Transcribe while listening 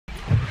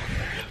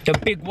The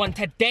big one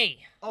today.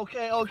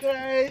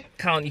 Okay.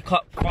 County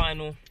Cup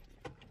final.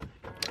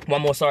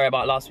 One more sorry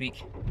about last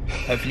week.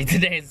 Hopefully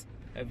today's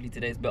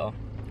better.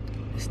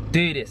 Let's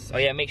do this. Oh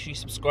yeah, make sure you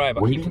subscribe.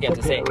 I keep forgetting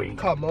to say it.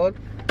 Come on.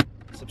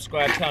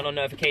 Subscribe, turn on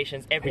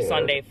notifications every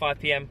Sunday, 5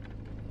 PM.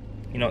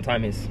 You know what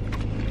time is.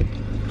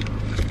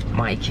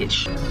 My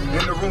kitch. In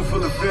the room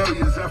full of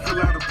failures, I feel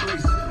out of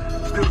place.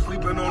 Still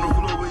sleeping on the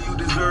floor when you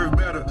deserve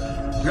better.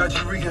 Got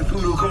you reeking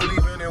through the cold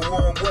even in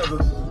warm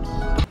weather.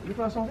 You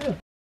first one here?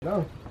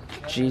 No.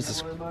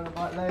 Jesus.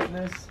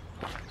 Lateness.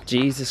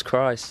 Jesus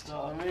Christ. You know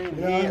what I mean?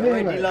 Yeah,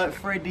 ready like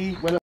Freddy.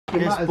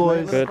 Yes,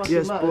 boys. Good.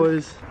 Yes,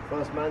 boys.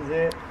 First man's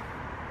here.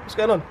 What's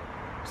going on?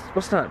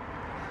 What's that?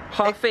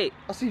 Half 8.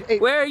 I see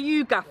 8. Where are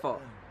you, Gaffer?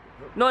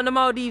 Not in the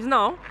Maldives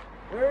now.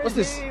 What's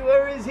this?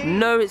 Where is he?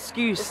 No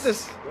excuse. What's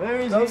this? Where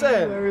is Know he? what I'm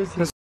saying? Where is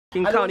he?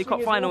 In County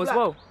Cup final as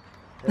well.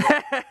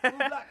 Black.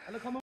 And I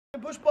come on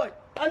push bike.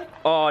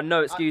 Oh,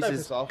 no excuses.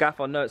 piss off.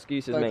 Gaffer, no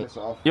excuses, Don't mate. piss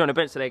off. You're on the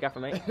bench today, Gaffer,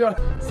 mate.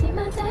 See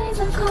my days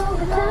are cold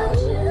without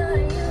you.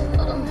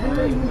 I'm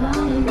hurting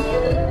around you.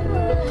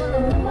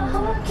 My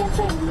heart can't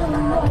take no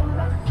more.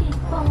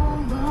 Keep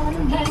on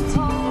running back to you.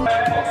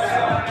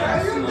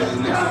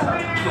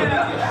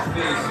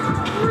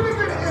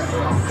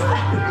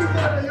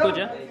 Good,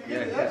 yeah?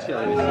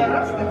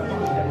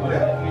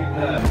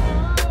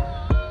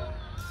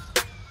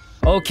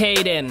 Okay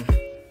then.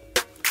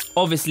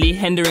 Obviously,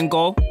 Hender in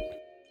goal.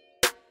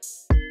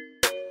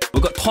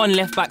 We've got Ton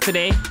left back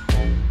today.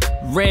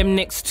 Rem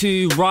next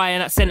to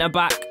Ryan at centre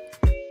back.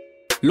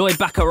 Lloyd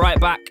back at right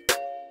back.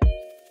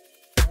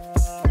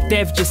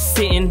 Dev just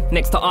sitting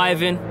next to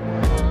Ivan.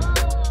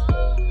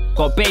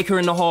 Got Baker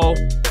in the hole.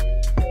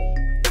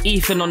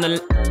 Ethan on the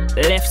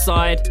left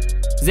side.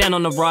 Zen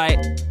on the right.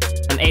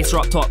 And Acer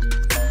up top.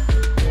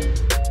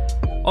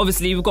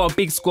 Obviously, we've got a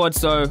big squad,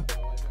 so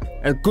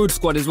a good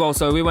squad as well.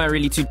 So we weren't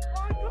really too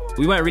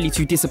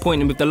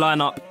disappointed with the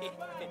lineup.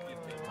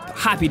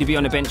 Happy to be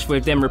on the bench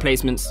with them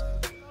replacements.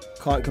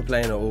 Can't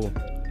complain at all.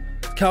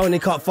 County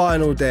Cup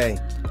final day.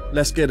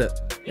 Let's get it.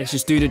 Let's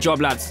just do the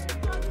job, lads.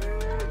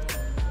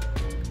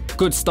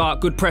 Good start,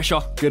 good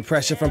pressure. Good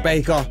pressure from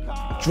Baker.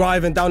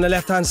 Driving down the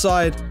left-hand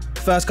side.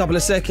 First couple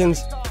of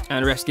seconds.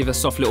 And refs give a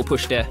soft little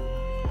push there.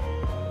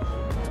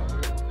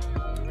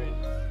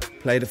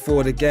 Played it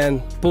forward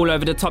again. Ball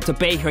over the top to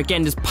Baker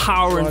again, just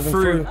powering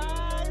through.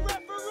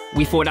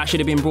 We thought that should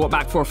have been brought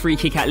back for a free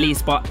kick at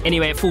least, but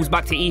anyway, it falls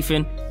back to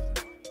Ethan.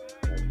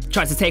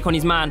 Tries to take on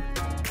his man.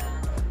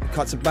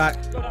 Cuts it back.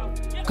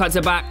 Cuts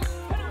it back.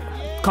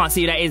 Can't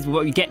see who that is,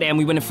 but we get there and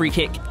we win a free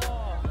kick.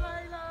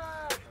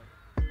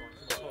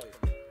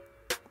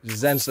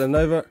 Zen sliding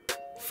over.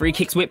 Free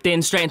kick's whipped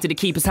in straight into the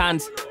keeper's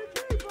hands.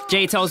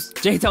 Jay tells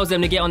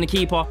them to get on the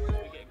keeper.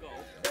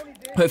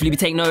 Hopefully we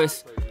take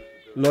notice.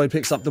 Lloyd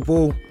picks up the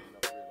ball.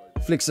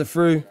 Flicks it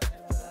through.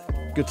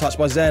 Good touch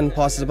by Zen.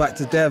 Passes it back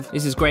to Dev.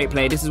 This is great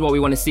play. This is what we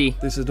want to see.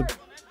 This is the...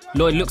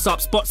 Lloyd looks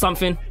up, spots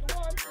something.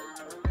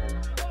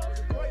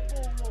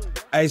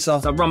 Acer.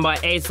 It's a run by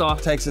Acer.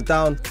 Takes it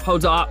down.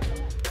 Holds it up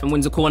and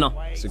wins a corner.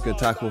 It's a good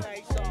tackle.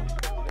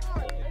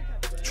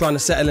 Trying to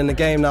settle in the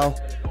game now.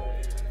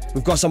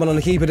 We've got someone on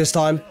the keeper this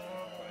time.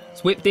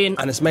 It's whipped in.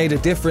 And it's made a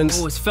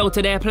difference. Oh, it's fell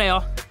to their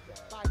player.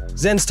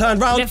 Zen's turned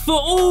round. Left foot.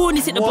 Oh, and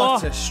it's hit the bar.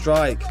 What a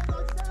strike.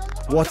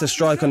 What a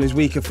strike on his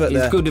weaker foot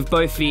there. He's good with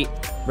both feet.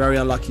 Very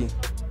unlucky.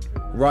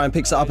 Ryan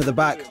picks it up at the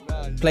back.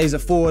 Plays it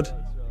forward.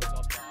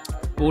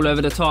 Ball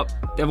over the top.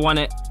 They've won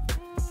it.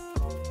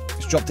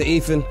 He's dropped to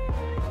Ethan.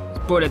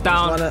 Brought it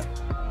down. Won it.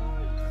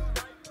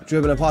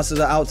 Dribbling and passes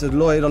it out to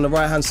Lloyd on the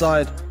right hand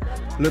side.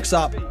 Looks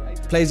up.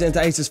 Plays it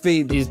into Ace's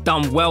feet. He's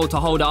done well to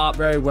hold it up.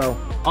 Very well.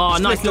 Oh,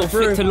 He's nice little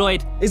flick to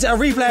Lloyd. Is it a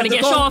replay Can of he the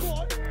get goal? off?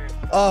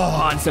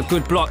 Oh, and it's a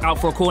good block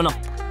out for a corner.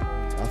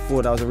 I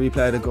thought that was a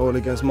replay of the goal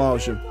against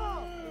Marshall.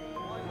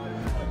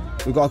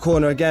 We've got a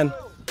corner again.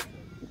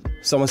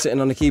 Someone sitting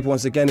on the keeper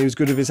once again. He was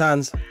good with his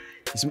hands.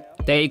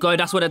 There you go.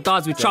 That's what it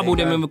does. We've troubled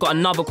him and we've got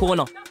another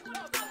corner.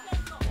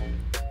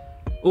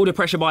 All the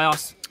pressure by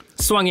us.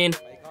 Swung in.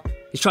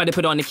 He's tried to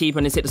put it on the keeper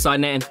and it's hit the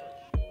side netting.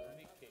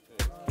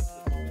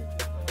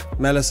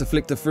 Mellis have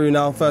flicked it through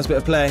now. First bit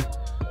of play.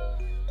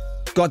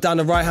 Got down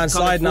the right-hand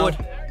side now.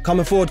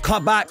 Coming forward,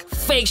 cut back.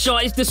 Fake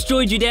shot, it's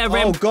destroyed you there,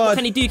 Rem. Oh, God. What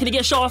can he do? Can he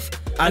get shot off?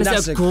 And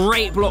it's a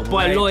great block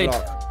by Lloyd.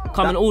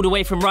 Coming all the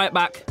way from right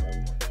back.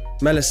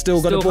 Mellis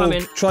still got the ball.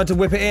 Coming. Tried to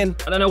whip it in.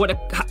 I don't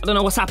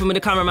know what's happened with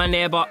the cameraman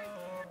there, but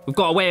we've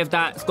got away with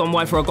that. It's gone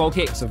wide for a goal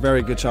kick. It's a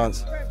very good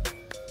chance.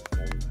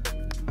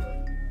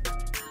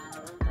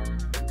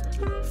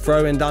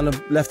 Throw in down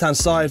the left-hand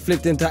side,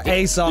 flicked into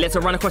Acer. Lets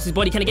it run across his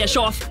body. Can he get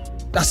shot off?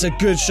 That's a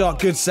good shot,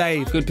 good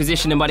save. Good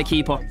positioning by the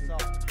keeper.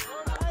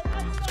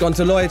 It's gone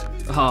to Lloyd.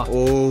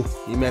 Oh,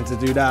 he meant to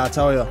do that, I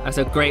tell you. That's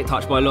a great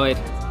touch by Lloyd.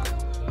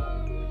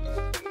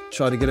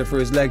 Tried to get it through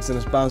his legs and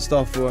it's bounced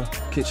off for a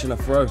Kitchener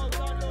throw.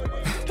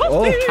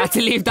 Oh, had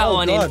to leave that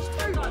one God.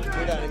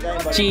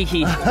 in.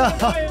 Cheeky.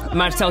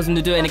 Madge tells him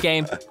to do it in a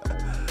game.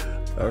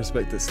 I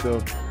respect it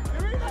still.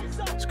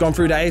 It's gone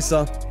through to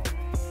Acer.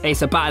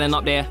 Acer battling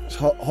up there.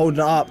 Holding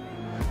it up.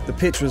 The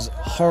pitch was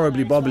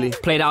horribly bobbly.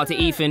 Played out to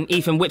Ethan.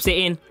 Ethan whips it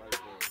in.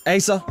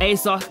 Asa.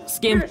 Asa,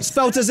 skim. It's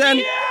fell to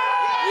Zen.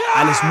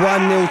 And it's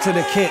 1-0 to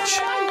the Kitch.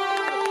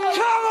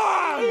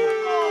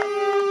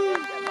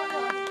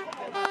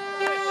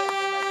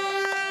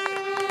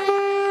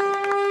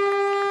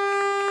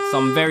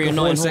 Some very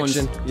annoying horns.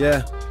 Section.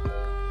 Yeah.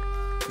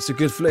 It's a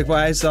good flick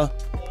by Asa.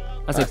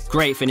 That's a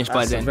great finish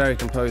by Zen. A very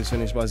composed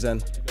finish by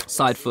Zen.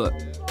 Side foot.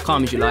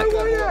 Calm as you like.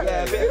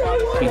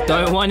 He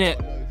don't want it.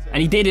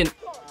 And he didn't.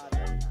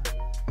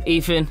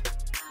 Ethan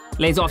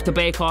lays it off to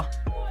Baker.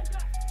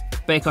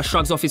 Baker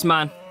shrugs off his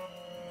man.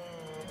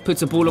 Puts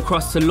the ball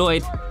across to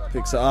Lloyd.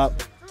 Picks it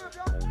up.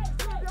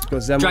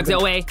 Got Zen drags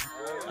it away.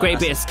 Great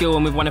bit of skill,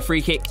 and we've won a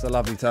free kick. It's a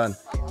lovely turn.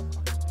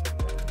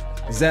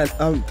 Zen,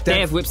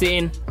 Dev whips it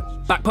in.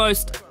 Back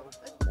post.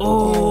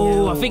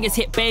 Oh, I think it's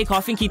hit Baker.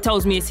 I think he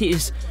tells me it's hit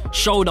his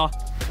shoulder.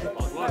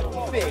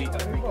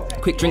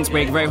 Quick drinks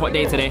break. Very hot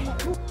day today.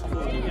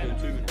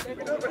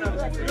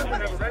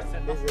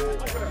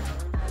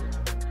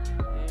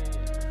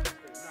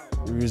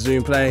 We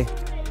resume play.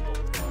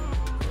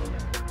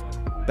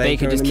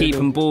 Baker just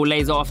keeping ball,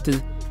 lays it off to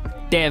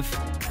Dev.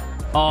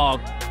 Oh,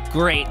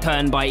 great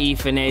turn by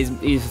Ethan. He's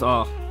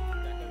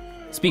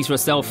speaks for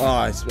itself.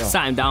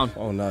 Sat him down.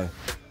 Oh no.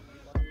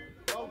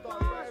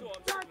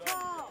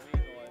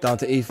 Down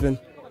to Ethan.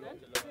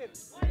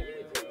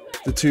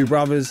 The two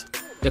brothers.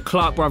 The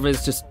Clark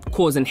brothers just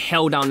causing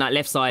hell down that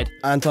left side.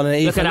 Anton and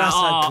Ethan. Look at that.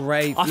 That's a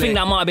great I think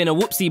that might have been a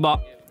whoopsie,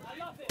 but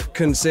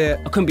couldn't see it.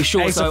 I couldn't be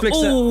sure. Asa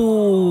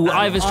So,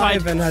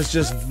 Ivan has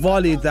just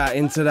volleyed that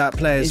into that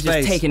player's face.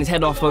 He's just taking his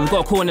head off, but we've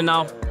got a corner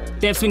now.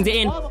 Dev swings it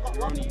in.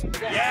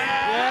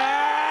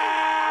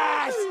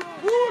 Yes!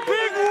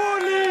 Big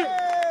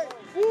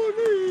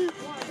Wooly!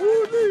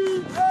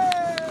 Wooly!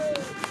 Hey!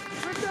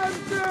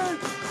 Redemption!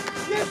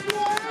 Yes,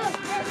 Warrior!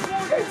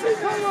 Get it,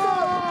 come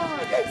on!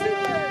 Get it!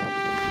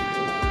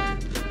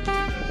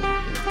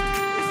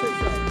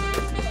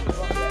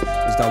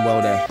 He's done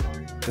well there.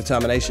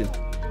 Determination.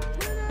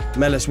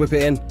 Mellis whip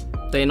it in.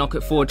 They knock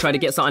it forward, try to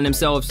get something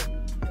themselves.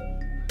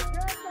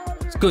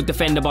 It's good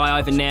defender by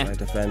Ivan there. Right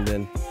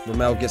defending.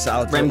 Ramel gets it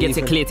out. Rem gets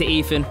it clear to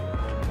Ethan.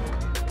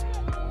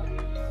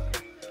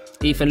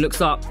 Ethan looks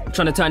up,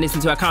 trying to turn this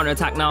into a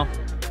counter-attack now.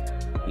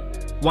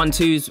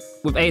 1-2s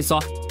with Asa.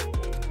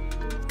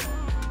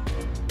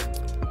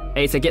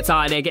 Asa gets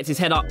out of there, gets his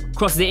head up,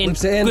 crosses it in.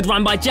 Good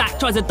run by Jack,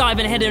 tries to dive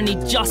in header and he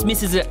just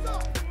misses it.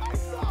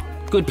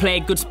 Good play,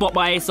 good spot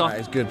by Asa. That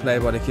is good play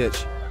by the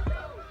Kitch.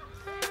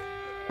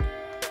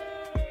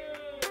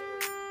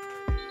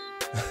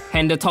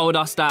 Hender told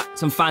us that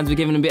some fans were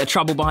giving him a bit of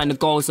trouble behind the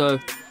goal, so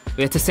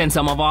we had to send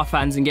some of our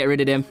fans and get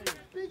rid of them.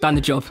 Done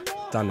the job.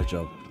 Done the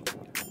job.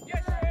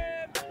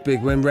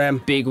 Big win,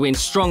 Rem. Big win.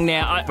 Strong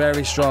there.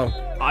 Very strong.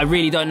 I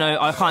really don't know.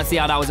 I can't see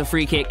how that was a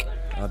free kick.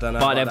 I don't know.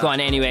 But they've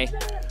gotten it anyway.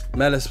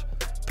 Mellis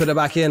put it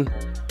back in.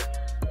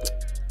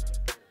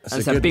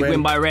 That's a big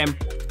win by Rem.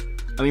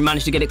 And we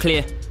managed to get it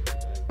clear.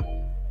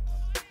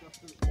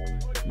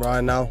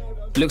 Ryan now.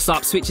 Looks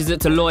up, switches it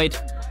to Lloyd.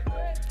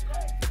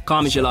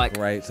 Calm as you like.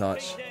 Great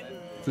touch.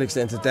 Flicks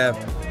it into Dev.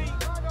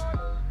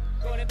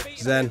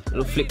 Zen.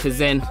 Little flick to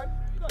Zen.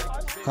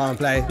 Can't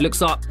play.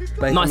 Looks up.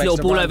 Baker nice little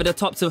ball run. over the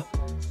top to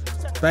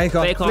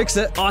Baker. Flicks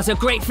it. Oh, it's a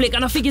great flick.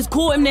 And I think he's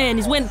caught him there and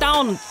he's went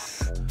down. I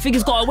think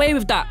he's got away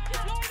with that.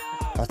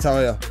 I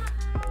tell you.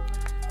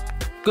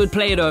 Good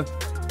play though.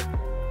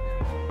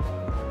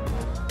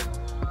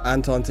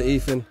 Anton to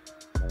Ethan.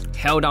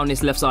 Held down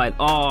this left side.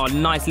 Oh,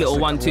 nice little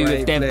 1-2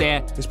 with Dev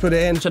there. Let's put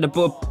it in. Tried to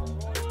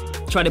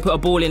put a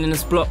ball in and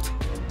it's blocked.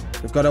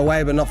 We've got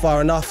away, but not far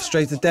enough.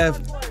 Straight to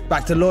Dev.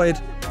 Back to Lloyd.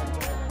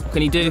 What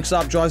can he do? Looks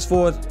up, drives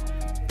forward.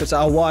 Puts it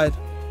out wide.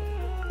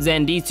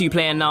 Zen, these two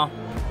playing now.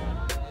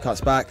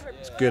 Cuts back.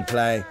 It's good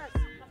play.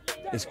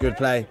 It's good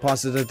play.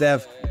 Passes to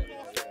Dev.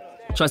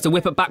 Tries to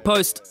whip it back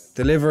post.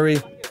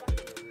 Delivery.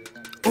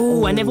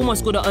 Oh, and they've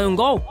almost scored their own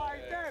goal.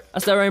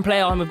 That's their own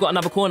player and we've got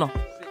another corner.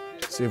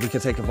 See if we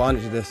can take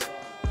advantage of this.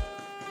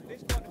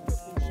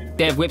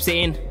 Dev whips it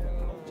in.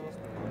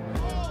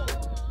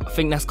 I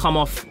think that's come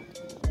off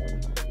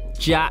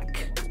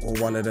Jack. Or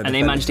one of the and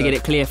they managed to get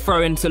it clear.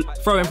 Throw in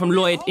from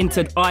Lloyd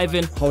into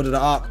Ivan. Holding it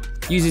up.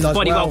 Uses his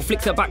body well,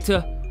 flicks it back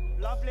to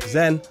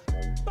Zen.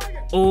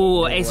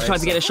 Oh, Ace tries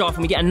to get a shot off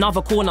and we get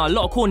another corner. A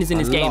lot of corners in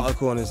this game. A lot of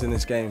corners in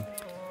this game.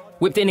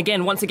 Whipped in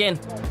again, once again.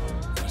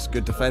 It's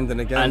good defending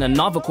again. And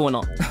another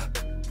corner.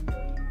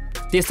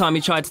 This time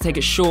he tried to take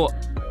it short.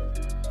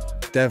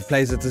 Dev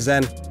plays it to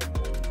Zen.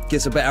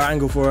 Gets a better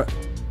angle for it.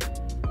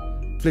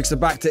 Flicks it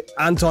back to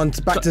Anton,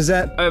 back to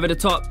Zen. Over the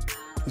top.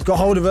 He's got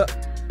hold of it.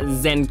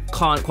 Zen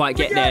can't quite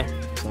get there.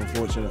 It's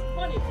unfortunate.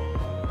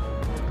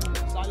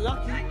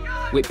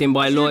 Whipped in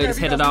by Lloyd, it's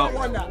headed out.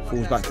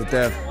 Falls back to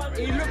Dev.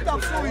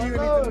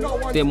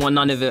 Didn't want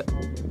none of it.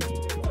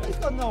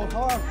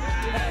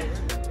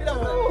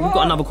 We've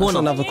got another corner.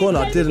 That's another corner.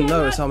 I didn't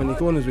notice how many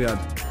corners we had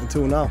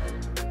until now.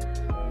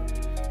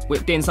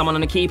 Whipped in someone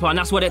on the keeper, and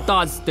that's what it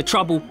does. The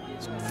trouble.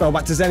 Fell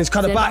back to Zen. He's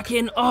cut it back.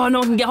 In. Oh, no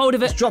one can get hold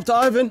of it. It's dropped to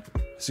Ivan.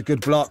 It's a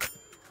good block.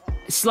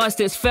 It sliced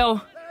it, it's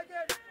fell.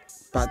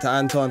 Back to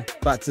Anton.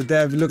 Back to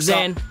Dev. Looks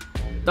Zen up.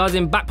 does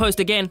him back post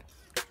again.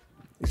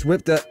 He's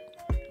whipped it.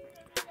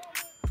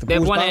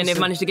 They've won it and they've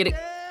managed to get it.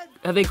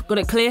 Have they got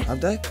it clear?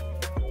 Have they?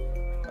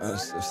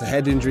 It's a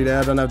head injury there.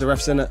 I don't know if the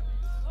ref's in it.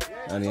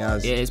 And he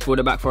has. Yeah, he's brought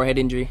it back for a head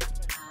injury.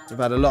 We've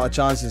had a lot of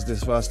chances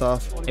this first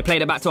half. They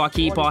played it back to our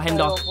keeper.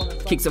 Hender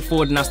kicks it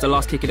forward and that's the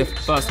last kick of the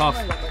first half.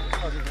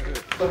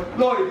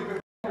 Lloyd,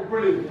 you've been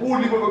brilliant. All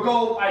with a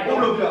goal,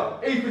 all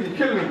of you. Ethan, you're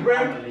killing me,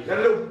 Graham. That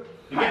little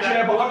patch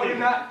there, but other than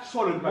that,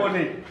 solid, man. We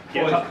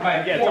passed it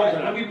 5 yards.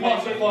 Are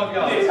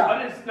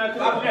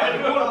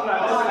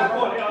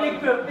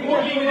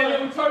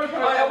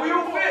we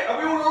all fit? Are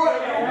we all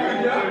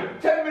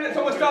alright? 10 minutes,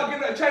 I'm going to start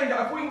getting a change.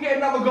 If we can get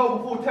another goal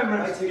before 10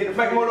 minutes, make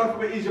my life a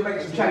bit easier, make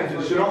some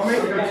changes, you know what I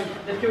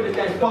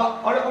mean?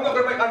 But I'm not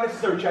going to make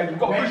unnecessary changes. We've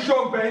got a good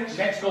strong bench.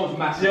 Next goal's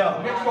massive.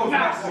 Yeah, next goal's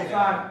massive.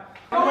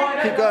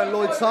 Keep going,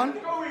 Lloyd, son.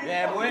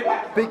 Yeah, boy.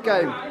 Big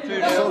game.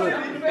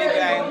 Solid. Big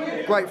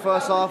game. Great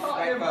first half.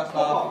 Great first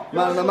half.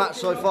 Man of the match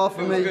so far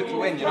for me. Good to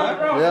win, you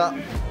know? Yeah.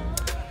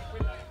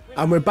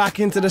 And we're back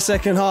into the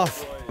second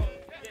half.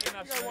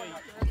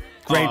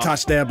 Great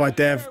touch there by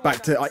Dev.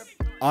 Back to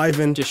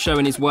Ivan. Just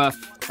showing his worth.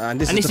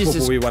 And this is the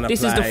football we want to play.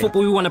 This is the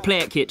football we want to play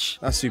at Kitch.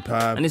 That's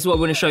superb. And this is what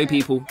we want to show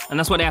people. And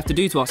that's what they have to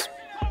do to us.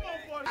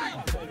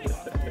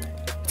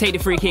 Take the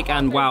free kick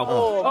and wow.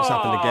 Oh, it's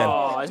happened again.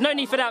 There's no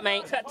need for that,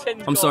 mate.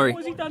 I'm sorry.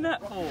 What's he done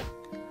that for?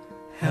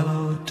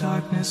 Hello,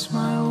 darkness,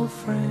 my old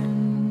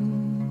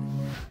friend.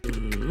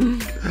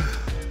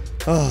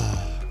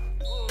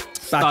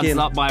 Back Studs in.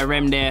 up by a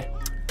rem there.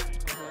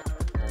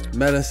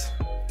 Melis.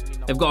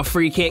 They've got a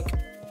free kick.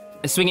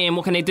 They swing it in.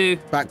 What can they do?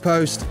 Back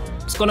post.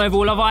 It's gone over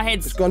all of our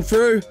heads. It's gone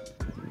through.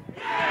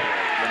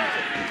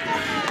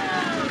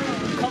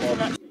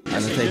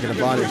 And they're taking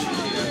advantage.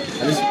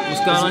 And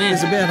What's going on here?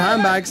 There's a bit of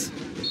handbags.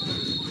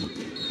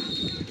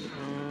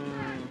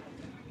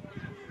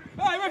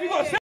 Hey, ref, you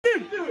got to send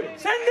him!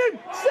 Send him!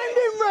 Send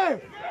him, ref!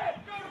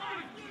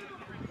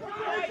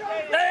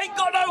 They ain't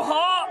got no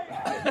heart!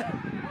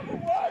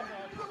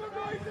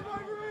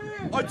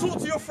 I talked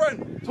to your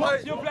friend.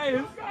 Talk to your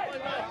players.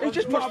 He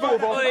just pushed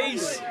forward.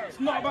 Please. It's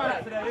not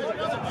about that today, is it?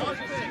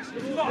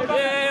 It's not about that.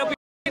 There'll be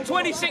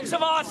 26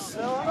 of us.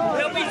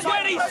 There'll be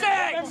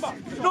 26!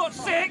 Not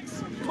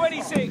 6,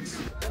 26.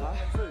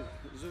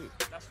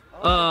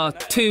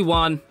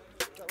 2-1.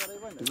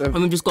 And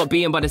we've just got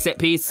beaten by the set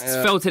piece. It's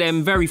fell to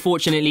them very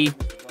fortunately.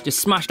 Just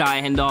smashed out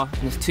Hender.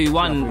 And it's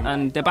 2-1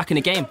 and they're back in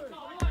the game.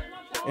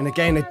 In a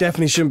game they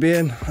definitely shouldn't be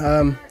in.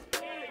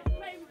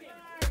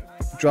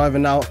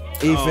 Driving out.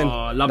 Ethan.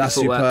 Lovely That's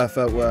footwork. superb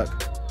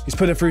footwork. He's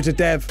put it through to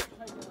Dev.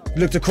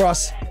 Looked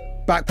across.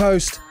 Back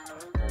post.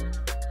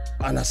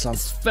 And that's some.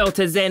 Fell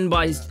to Zen,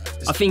 but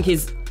I think he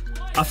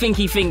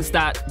thinks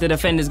that the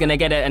defender's gonna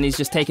get it and he's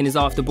just taking his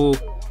eye off the ball.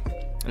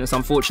 And it's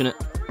unfortunate.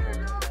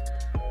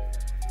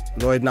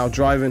 Lloyd now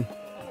driving.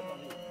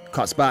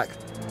 Cuts back.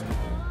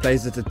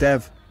 Plays it to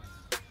Dev.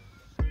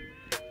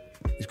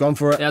 He's gone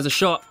for it. There's a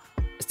shot.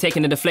 It's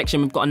taking the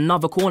deflection. We've got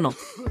another corner.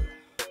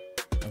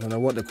 I don't know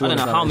what the I corner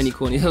don't know how many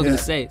corners. I was gonna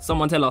say.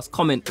 Someone tell us.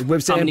 Comment.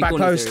 Whips how it in many back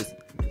corners post.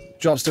 there is.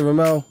 Drops to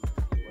Ramel.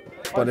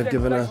 But they've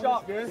given a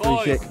free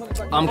kick.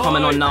 I'm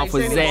coming on now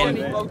for Zen.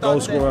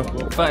 Goal scorer.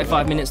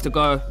 35 minutes to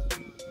go.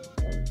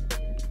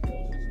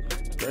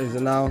 There's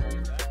it now.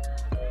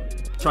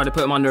 Tried to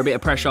put him under a bit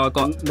of pressure. I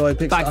got Lloyd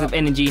picks bags it up. of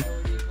energy.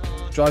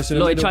 Drives to the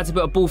Lloyd middle. tried to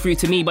put a ball through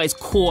to me, but it's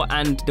caught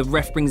and the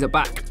ref brings it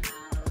back.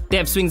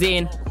 Dev swings it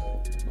in.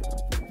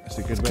 That's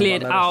a good win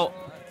Cleared by Melis. out.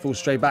 Falls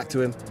straight back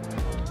to him.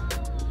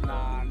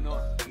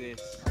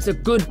 It's a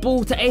good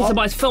ball to Asa,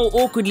 but it's fell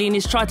awkwardly and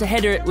he's tried to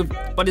header it,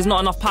 but there's not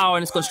enough power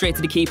and it's gone straight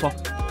to the keeper.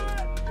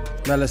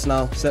 Melis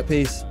now, set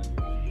piece.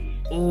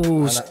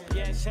 Ooh,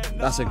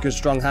 That's a good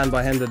strong hand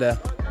by Hender there.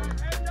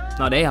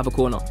 no, they have a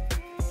corner.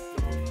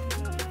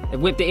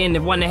 They've whipped it in,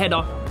 they've won the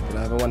header, Gonna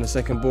have won the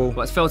second ball.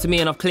 but it's fell to me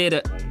and I've cleared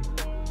it.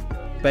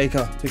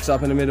 Baker picks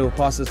up in the middle,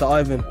 passes to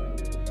Ivan.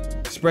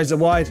 Spreads it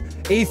wide.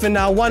 Ethan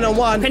now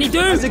one-on-one. Can he do?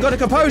 Has he got a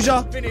composure?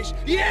 Of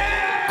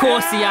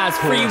course he has,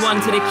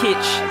 3-1 to the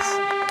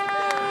Kitch.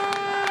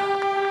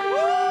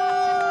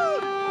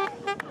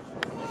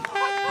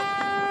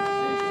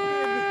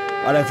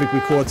 I don't think we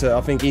caught it. I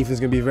think Ethan's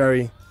going to be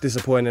very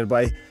disappointed,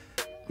 but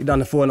he done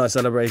the 4-night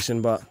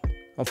celebration, but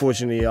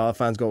unfortunately our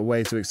fans got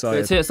way too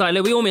excited. So it's like,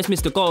 look, we almost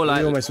missed the goal.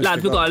 Like, almost missed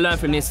lads, the we've got to goal. learn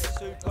from this.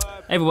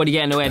 Everybody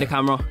getting away the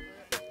camera.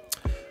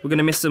 We're going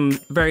to miss some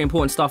very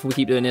important stuff if we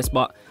keep doing this,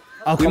 but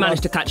we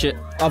managed to catch it.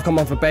 I've come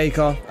on for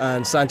Baker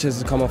and Sanchez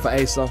has come on for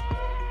Asa.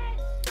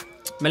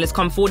 Melis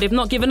come forward, they've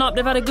not given up,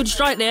 they've had a good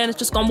strike there and it's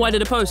just gone wide of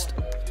the post.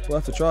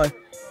 Worth a try.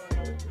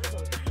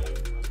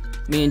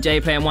 Me and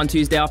Jay playing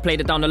 1-2s there. I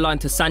played it down the line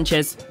to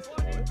Sanchez.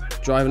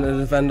 Driving to the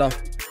defender.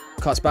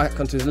 Cuts back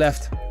onto his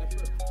left.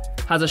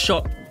 Has a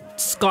shot,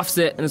 scuffs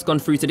it, and it's gone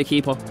through to the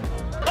keeper.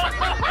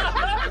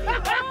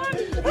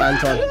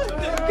 Anton.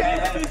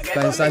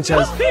 Playing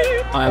Sanchez.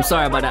 I'm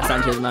sorry about that,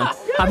 Sanchez, man.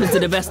 Happens to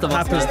the best of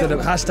us. Happens to the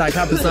hashtag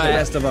happens to the Sorry.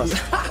 best of us.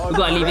 We've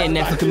got to leave it in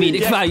there for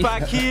comedic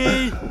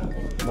value.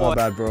 My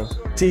bad, bro.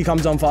 T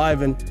comes on for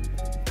Ivan.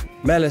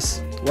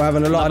 Melis We're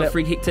having a lot Another of it.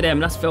 free kick to them.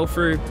 That's fell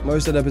through.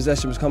 Most of their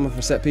possession was coming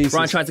from set pieces.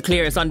 Ryan tried to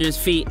clear it. It's under his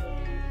feet.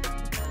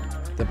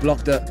 They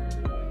blocked it.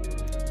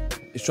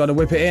 He's trying to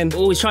whip it in.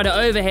 Oh, he's tried to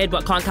overhead,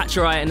 but can't catch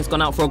it right, and it's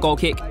gone out for a goal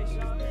kick.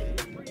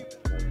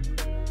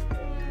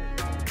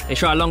 They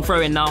try a long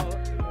throw in now.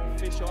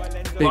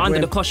 We're under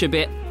the cosh a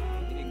bit.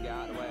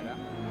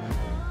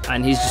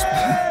 And he's just...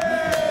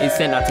 he's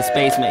sent that to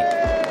space, mate.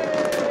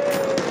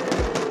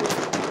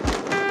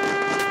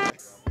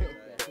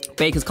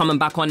 Baker's coming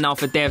back on now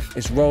for Dev.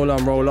 It's roll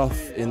on, roll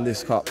off in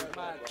this cup.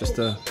 Just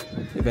to,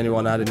 if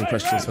anyone had any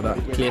questions for that.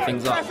 Clear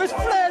things up. There's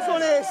flares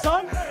on here,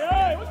 son.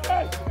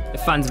 The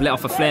fans have let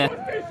off a flare.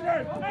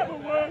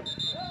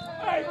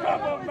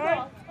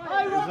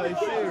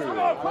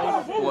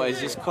 What is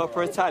this,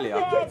 Copper Italia?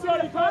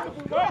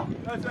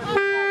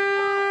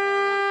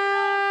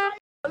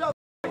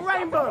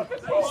 Rainbow.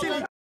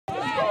 Silly.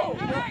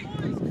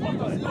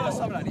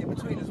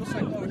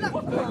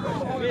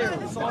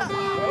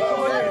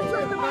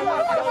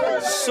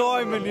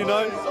 Simon, you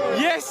know.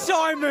 Yes,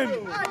 Simon.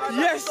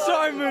 Yes,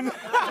 Simon.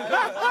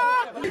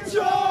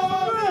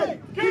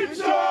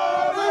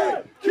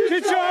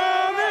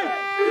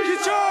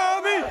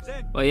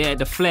 Well, yeah,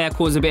 the flare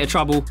caused a bit of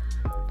trouble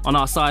on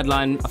our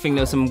sideline. I think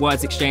there were some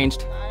words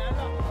exchanged.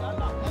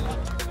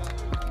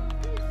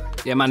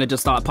 Yeah, manager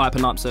started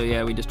piping up, so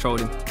yeah, we just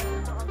trolled him.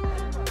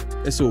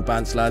 It's all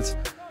bants, lads.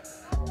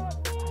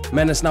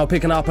 Menace now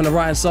picking up on the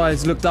right hand side.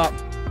 He's looked up,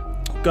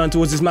 going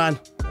towards his man.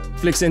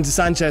 Flicks into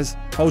Sanchez,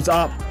 holds it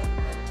up,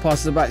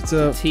 passes it back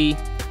to T.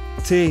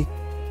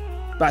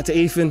 Back to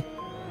Ethan.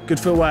 Good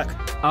footwork.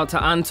 Out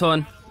to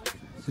Anton.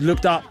 He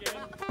looked up,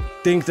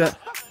 dinked it.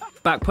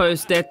 Back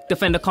post, their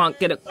defender can't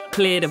get it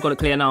clear. They've got it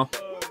clear now.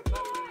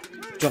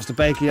 Drops to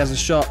Baker, he has a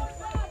shot.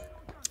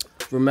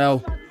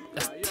 Ramel.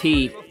 That's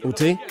T. All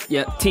T?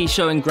 Yeah, T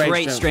showing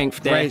great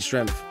strength there. Great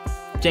strength.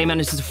 Jay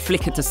manages to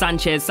flick it to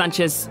Sanchez.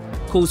 Sanchez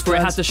calls for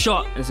it, has the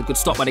shot, and it's a good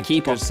stop by the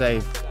keeper. Good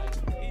save.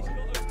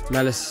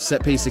 Mellis,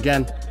 set piece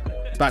again.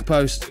 Back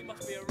post.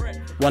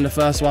 Won the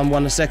first one,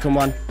 won the second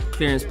one.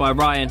 Clearance by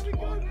Ryan.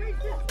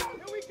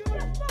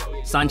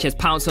 Sanchez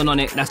pouncing on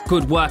it. That's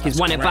good work. He's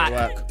won it back.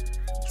 Work.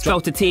 Fell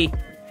to T.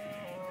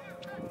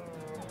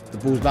 The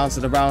ball's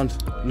bouncing around.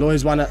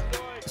 Lloyd's won it.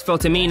 It's fell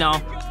to me now.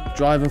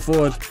 Driving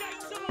forward.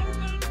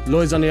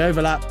 Lloyd's on the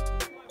overlap.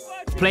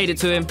 Played it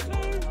to him.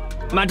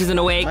 Madge is in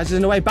the way. Madge is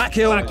in the way. Back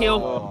heel. Back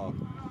heel.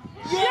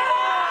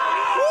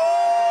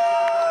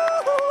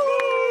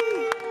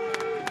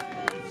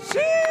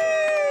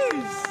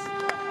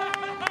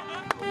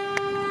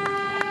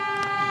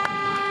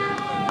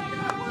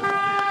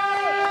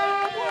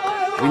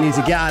 We need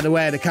to get out of the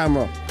way of the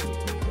camera.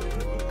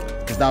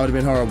 Because that would have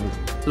been horrible.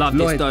 Love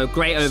Lloyd, this though.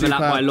 Great overlap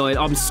superb. by Lloyd.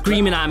 I'm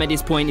screaming at him at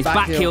this point. He's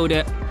back-heeled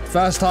it.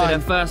 First For time.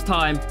 the first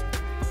time.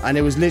 And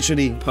it was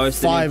literally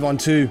Posted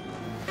 5-on-2.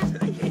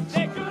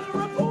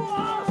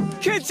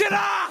 Kitchener!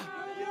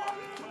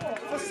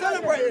 For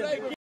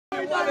celebrating.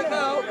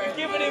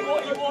 Giving him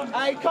what you want.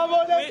 Hey, come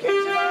on then,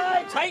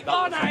 Kitchener. Take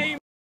our name.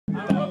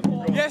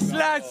 Yes,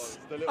 lads.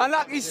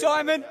 Unlucky,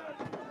 Simon.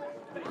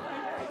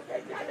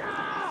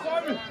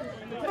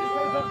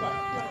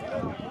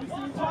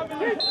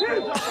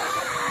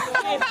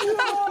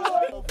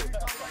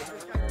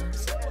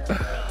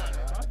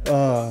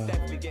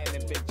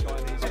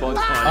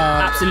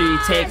 Absolutely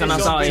taking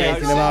us out here.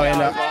 Taking him out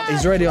in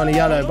he's already on a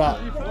yellow, but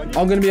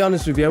I'm going to be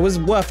honest with you, it was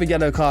worth a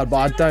yellow card, but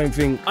I don't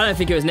think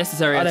it was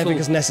necessary I at don't all. think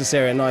it's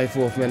necessary at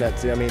 94th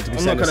minute. I mean, to be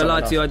I'm not going to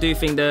lie to you, I do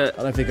think that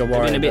I don't think they've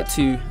been a bit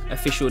too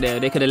official there.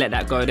 They could have let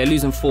that go. They're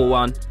losing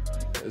 4-1.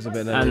 There's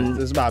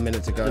about a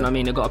minute to go. You know what I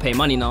mean? They've got to pay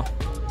money now.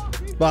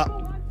 But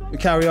we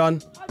carry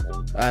on,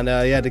 and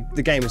yeah,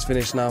 the game is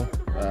finished now.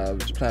 We're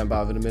just playing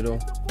about in the middle.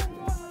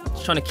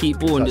 Just trying to keep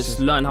ball and just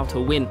learn how to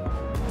win.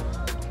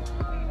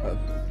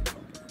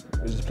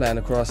 We're just playing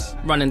across.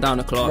 Running down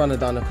the clock.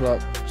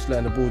 Just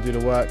letting the ball do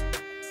the work.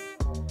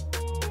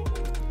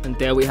 And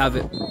there we have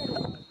it.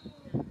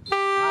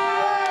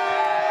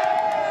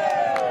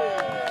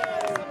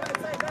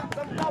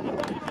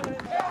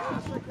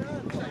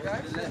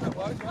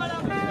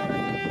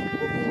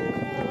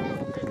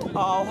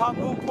 Oh,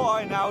 humble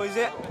pie now, is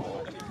it?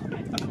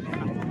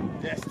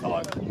 Yes,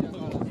 time.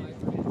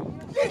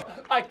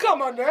 Hey,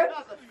 come on then.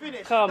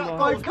 Come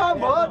on. Hey,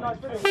 come on.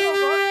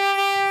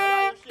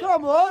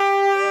 Come on.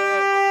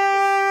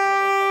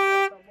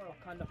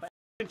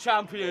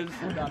 Champions.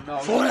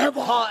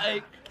 Forever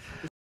heartache.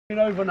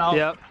 Over now.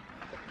 Yep.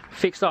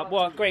 Fixed up.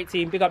 What a great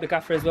team. Big up the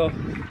gaffer as well.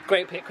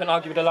 Great pick. Couldn't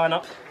argue with the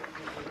lineup.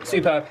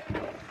 Superb.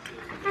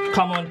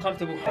 Come on,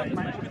 comfortable.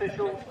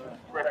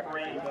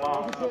 Referee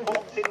Mark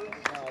Hopkins,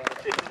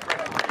 assistant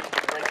referee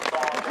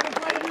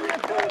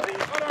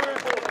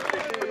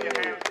put your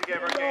hands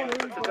together again for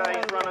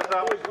today's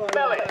runners-up,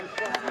 Mellis.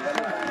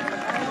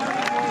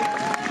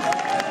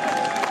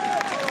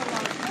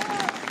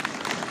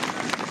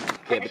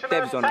 Yeah, but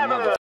Dev's on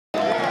another.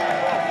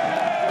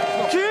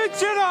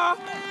 Kitchener!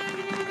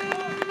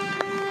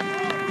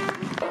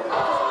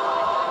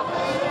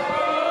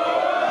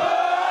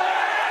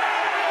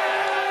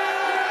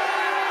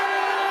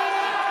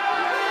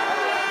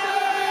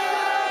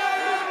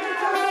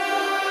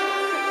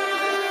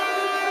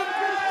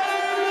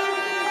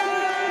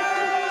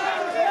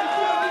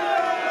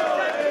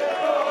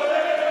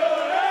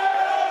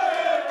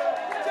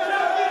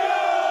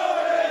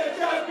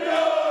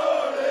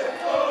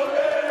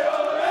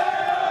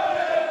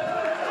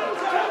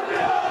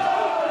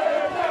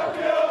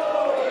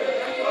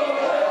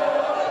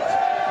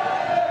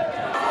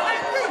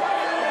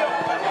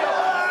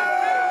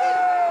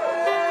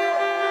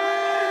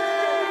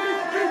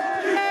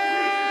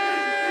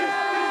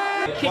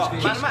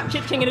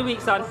 King of the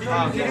week, son. What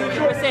are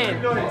you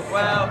saying?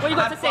 Well, what you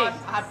got to say?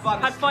 Had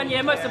fun. Had fun,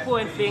 yeah, most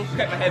important thing.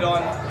 Kept my head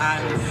on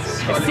and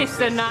assists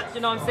and that,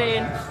 you know what I'm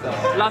saying?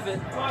 Love it.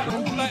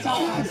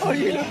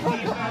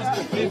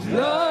 If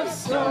love's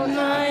so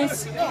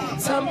nice,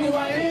 tell me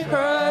why it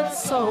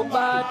hurts so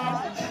bad.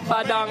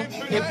 Badang.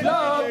 If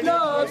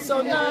love's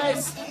so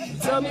nice,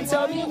 tell me,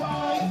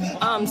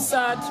 I'm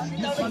sad.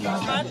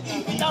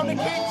 Down the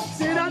kitch.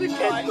 Sit down the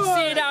kitch, boy.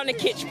 Sit down the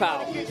kitch,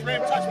 pal.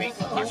 Touch me.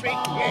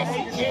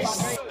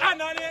 Yes.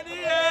 And on the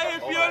air,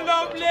 if you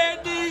love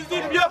ladies,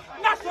 if you're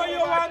not what you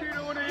want,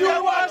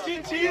 you're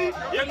watching cheap.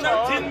 You're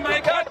not in my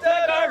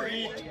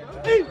category.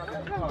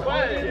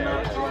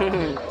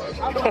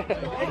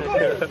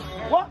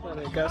 What?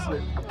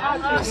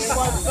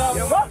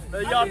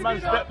 The yard man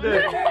stepped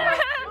there.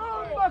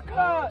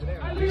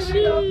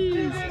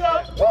 Jeez.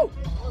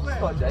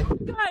 Go on, Jay.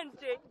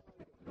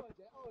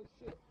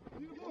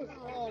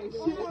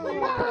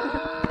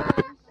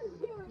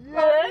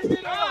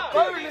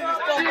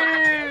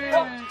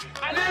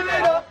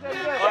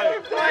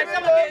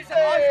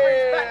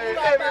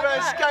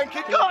 Everyone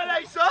skanking. Go on,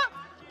 Asa.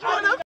 Go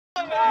on, Asa.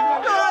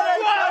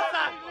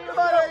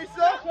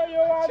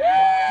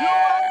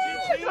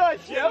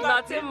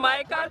 Not in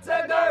my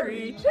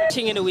category.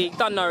 King of the week,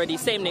 done already.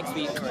 Same next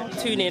week.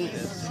 Tune in.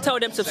 Tell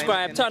them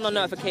subscribe. Turn on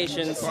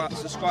notifications.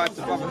 subscribe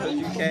to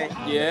Brotherhood UK.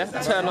 Yeah.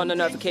 Turn on the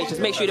notifications.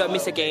 Make sure you don't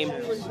miss a game.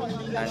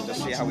 And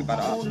just see how we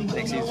batter up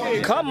next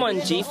season. Come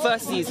on, G.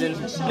 First season.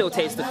 Little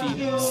taste of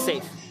you.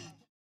 Safe.